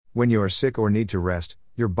When you are sick or need to rest,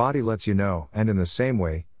 your body lets you know, and in the same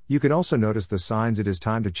way, you can also notice the signs it is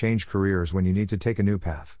time to change careers when you need to take a new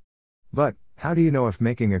path. But, how do you know if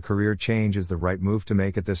making a career change is the right move to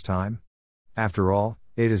make at this time? After all,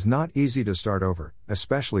 it is not easy to start over,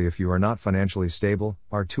 especially if you are not financially stable,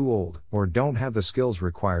 are too old, or don't have the skills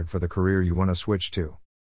required for the career you want to switch to.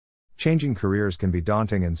 Changing careers can be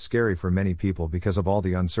daunting and scary for many people because of all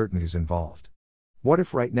the uncertainties involved. What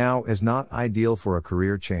if right now is not ideal for a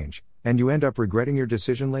career change, and you end up regretting your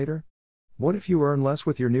decision later? What if you earn less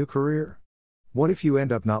with your new career? What if you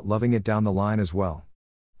end up not loving it down the line as well?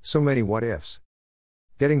 So many what ifs.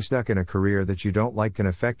 Getting stuck in a career that you don't like can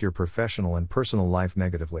affect your professional and personal life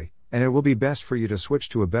negatively, and it will be best for you to switch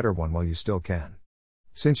to a better one while you still can.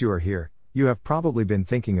 Since you are here, you have probably been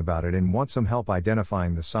thinking about it and want some help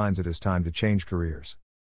identifying the signs it is time to change careers.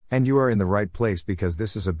 And you are in the right place because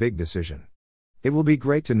this is a big decision. It will be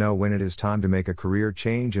great to know when it is time to make a career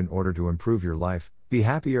change in order to improve your life, be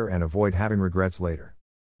happier and avoid having regrets later.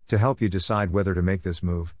 To help you decide whether to make this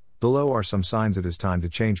move, below are some signs it is time to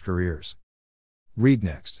change careers. Read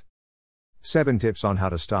next. 7 tips on how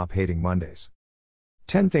to stop hating Mondays.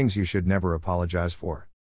 10 things you should never apologize for.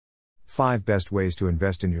 5 best ways to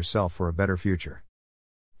invest in yourself for a better future.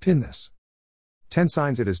 Pin this. 10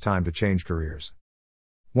 signs it is time to change careers.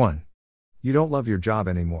 1. You don't love your job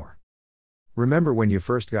anymore. Remember when you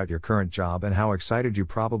first got your current job and how excited you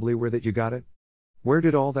probably were that you got it? Where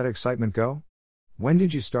did all that excitement go? When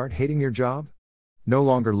did you start hating your job? No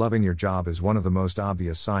longer loving your job is one of the most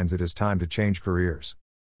obvious signs it is time to change careers.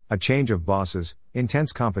 A change of bosses,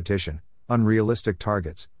 intense competition, unrealistic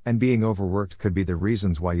targets, and being overworked could be the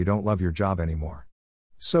reasons why you don't love your job anymore.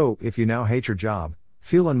 So, if you now hate your job,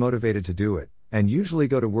 feel unmotivated to do it, and usually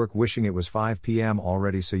go to work wishing it was 5 p.m.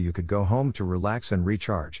 already so you could go home to relax and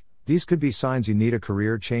recharge, these could be signs you need a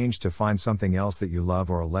career change to find something else that you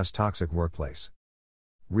love or a less toxic workplace.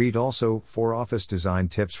 Read also 4 office design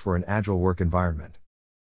tips for an agile work environment.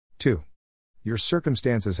 2. Your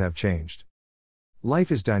circumstances have changed.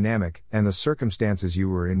 Life is dynamic, and the circumstances you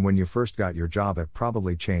were in when you first got your job have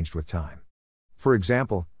probably changed with time. For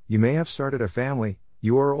example, you may have started a family,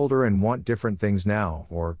 you are older and want different things now,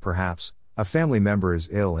 or perhaps, a family member is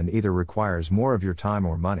ill and either requires more of your time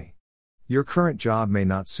or money. Your current job may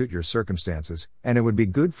not suit your circumstances, and it would be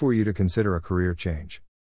good for you to consider a career change.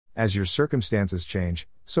 As your circumstances change,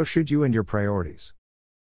 so should you and your priorities.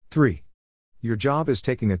 3. Your job is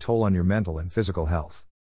taking a toll on your mental and physical health.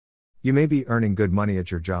 You may be earning good money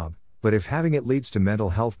at your job, but if having it leads to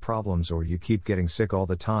mental health problems or you keep getting sick all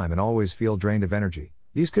the time and always feel drained of energy,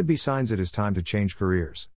 these could be signs it is time to change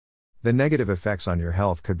careers. The negative effects on your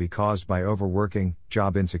health could be caused by overworking,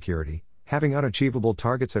 job insecurity, having unachievable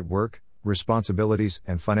targets at work, responsibilities,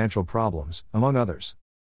 and financial problems, among others.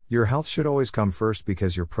 Your health should always come first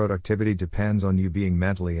because your productivity depends on you being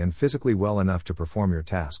mentally and physically well enough to perform your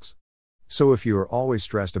tasks. So if you are always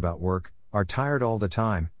stressed about work, are tired all the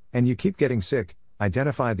time, and you keep getting sick,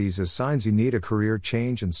 identify these as signs you need a career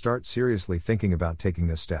change and start seriously thinking about taking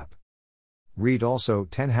this step. Read also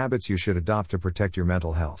 10 habits you should adopt to protect your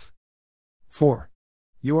mental health. 4.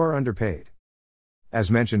 You are underpaid.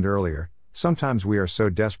 As mentioned earlier, sometimes we are so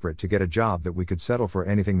desperate to get a job that we could settle for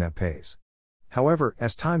anything that pays. However,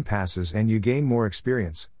 as time passes and you gain more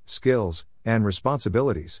experience, skills, and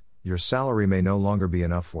responsibilities, your salary may no longer be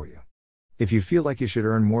enough for you. If you feel like you should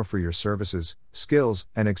earn more for your services, skills,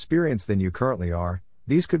 and experience than you currently are,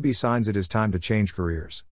 these could be signs it is time to change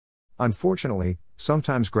careers. Unfortunately,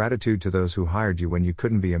 sometimes gratitude to those who hired you when you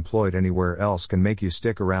couldn't be employed anywhere else can make you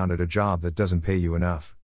stick around at a job that doesn't pay you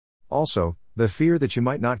enough. Also, the fear that you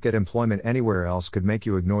might not get employment anywhere else could make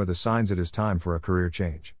you ignore the signs it is time for a career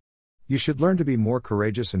change. You should learn to be more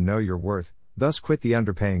courageous and know your worth, thus quit the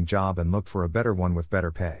underpaying job and look for a better one with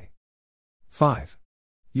better pay. 5.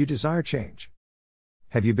 You desire change.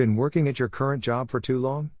 Have you been working at your current job for too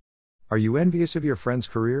long? Are you envious of your friends'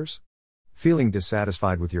 careers? Feeling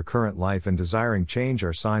dissatisfied with your current life and desiring change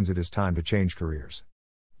are signs it is time to change careers.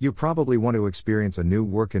 You probably want to experience a new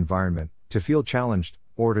work environment, to feel challenged,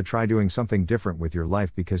 or to try doing something different with your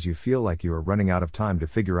life because you feel like you are running out of time to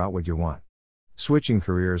figure out what you want. Switching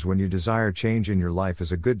careers when you desire change in your life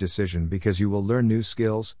is a good decision because you will learn new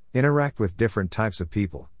skills, interact with different types of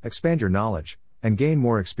people, expand your knowledge, and gain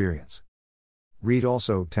more experience. Read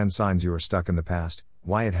also 10 signs you are stuck in the past,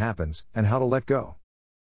 why it happens, and how to let go.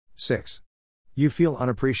 6. You feel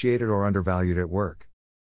unappreciated or undervalued at work.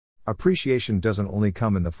 Appreciation doesn't only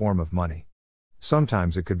come in the form of money.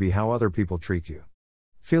 Sometimes it could be how other people treat you.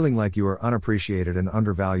 Feeling like you are unappreciated and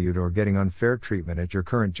undervalued or getting unfair treatment at your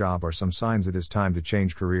current job are some signs it is time to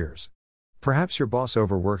change careers. Perhaps your boss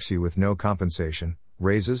overworks you with no compensation,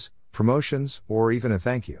 raises, promotions, or even a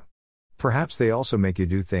thank you. Perhaps they also make you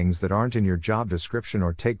do things that aren't in your job description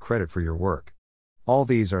or take credit for your work. All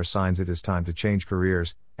these are signs it is time to change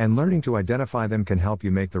careers, and learning to identify them can help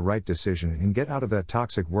you make the right decision and get out of that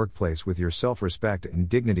toxic workplace with your self-respect and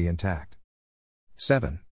dignity intact.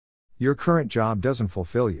 7. Your current job doesn't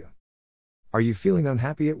fulfill you. Are you feeling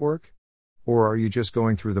unhappy at work? Or are you just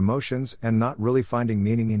going through the motions and not really finding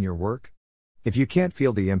meaning in your work? If you can't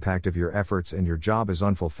feel the impact of your efforts and your job is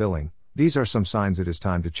unfulfilling, these are some signs it is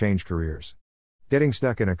time to change careers. Getting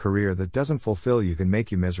stuck in a career that doesn't fulfill you can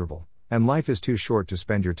make you miserable, and life is too short to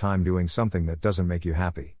spend your time doing something that doesn't make you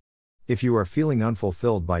happy. If you are feeling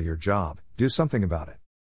unfulfilled by your job, do something about it.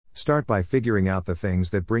 Start by figuring out the things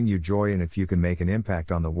that bring you joy and if you can make an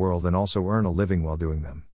impact on the world and also earn a living while doing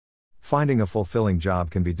them. Finding a fulfilling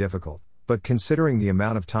job can be difficult, but considering the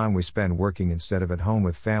amount of time we spend working instead of at home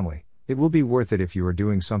with family, it will be worth it if you are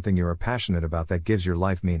doing something you are passionate about that gives your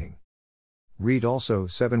life meaning. Read also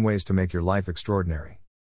 7 Ways to Make Your Life Extraordinary.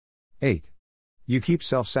 8. You keep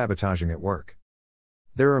self-sabotaging at work.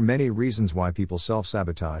 There are many reasons why people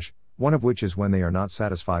self-sabotage, one of which is when they are not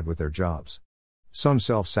satisfied with their jobs. Some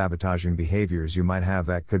self-sabotaging behaviors you might have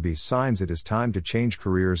that could be signs it is time to change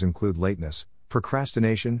careers include lateness,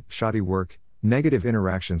 procrastination, shoddy work, negative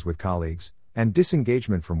interactions with colleagues, and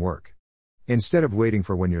disengagement from work. Instead of waiting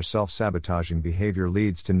for when your self-sabotaging behavior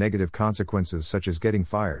leads to negative consequences such as getting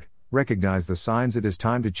fired, recognize the signs it is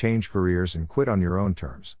time to change careers and quit on your own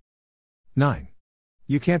terms. 9.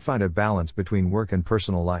 You can't find a balance between work and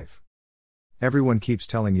personal life. Everyone keeps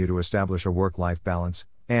telling you to establish a work-life balance,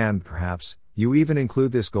 and, perhaps, you even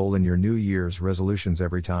include this goal in your New Year's resolutions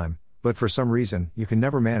every time, but for some reason, you can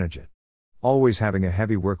never manage it. Always having a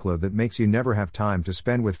heavy workload that makes you never have time to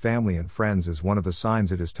spend with family and friends is one of the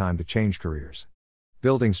signs it is time to change careers.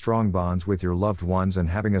 Building strong bonds with your loved ones and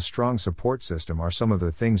having a strong support system are some of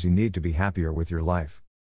the things you need to be happier with your life.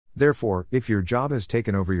 Therefore, if your job has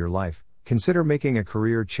taken over your life, consider making a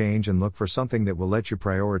career change and look for something that will let you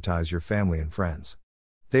prioritize your family and friends.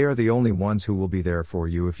 They are the only ones who will be there for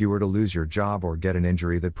you if you were to lose your job or get an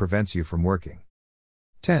injury that prevents you from working.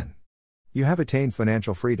 10. You have attained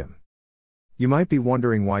financial freedom. You might be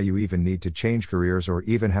wondering why you even need to change careers or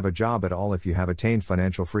even have a job at all if you have attained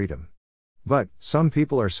financial freedom. But, some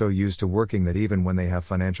people are so used to working that even when they have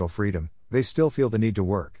financial freedom, they still feel the need to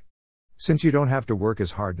work. Since you don't have to work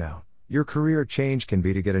as hard now, your career change can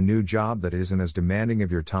be to get a new job that isn't as demanding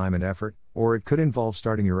of your time and effort, or it could involve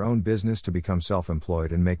starting your own business to become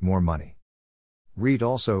self-employed and make more money. Read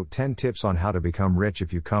also 10 tips on how to become rich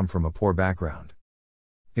if you come from a poor background.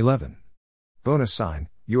 11. Bonus sign,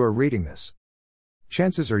 you are reading this.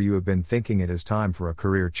 Chances are you have been thinking it is time for a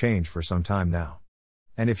career change for some time now.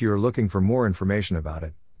 And if you are looking for more information about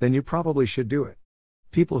it, then you probably should do it.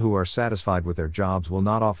 People who are satisfied with their jobs will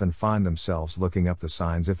not often find themselves looking up the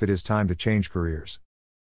signs if it is time to change careers.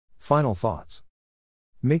 Final thoughts.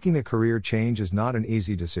 Making a career change is not an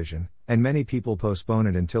easy decision, and many people postpone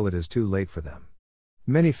it until it is too late for them.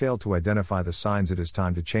 Many fail to identify the signs it is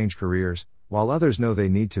time to change careers, while others know they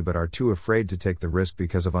need to but are too afraid to take the risk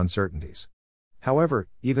because of uncertainties. However,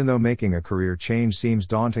 even though making a career change seems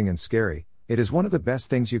daunting and scary, it is one of the best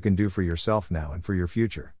things you can do for yourself now and for your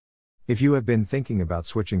future. If you have been thinking about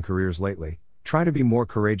switching careers lately, try to be more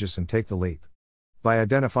courageous and take the leap. By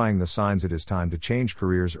identifying the signs it is time to change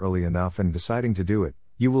careers early enough and deciding to do it,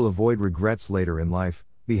 you will avoid regrets later in life,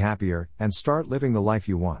 be happier, and start living the life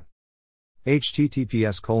you want.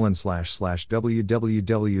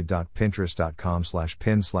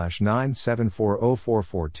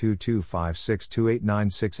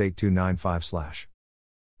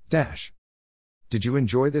 Did you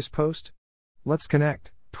enjoy this post? Let's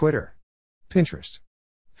connect. Twitter, Pinterest,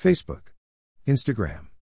 Facebook, Instagram,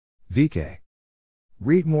 VK.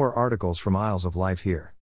 Read more articles from Isles of Life here.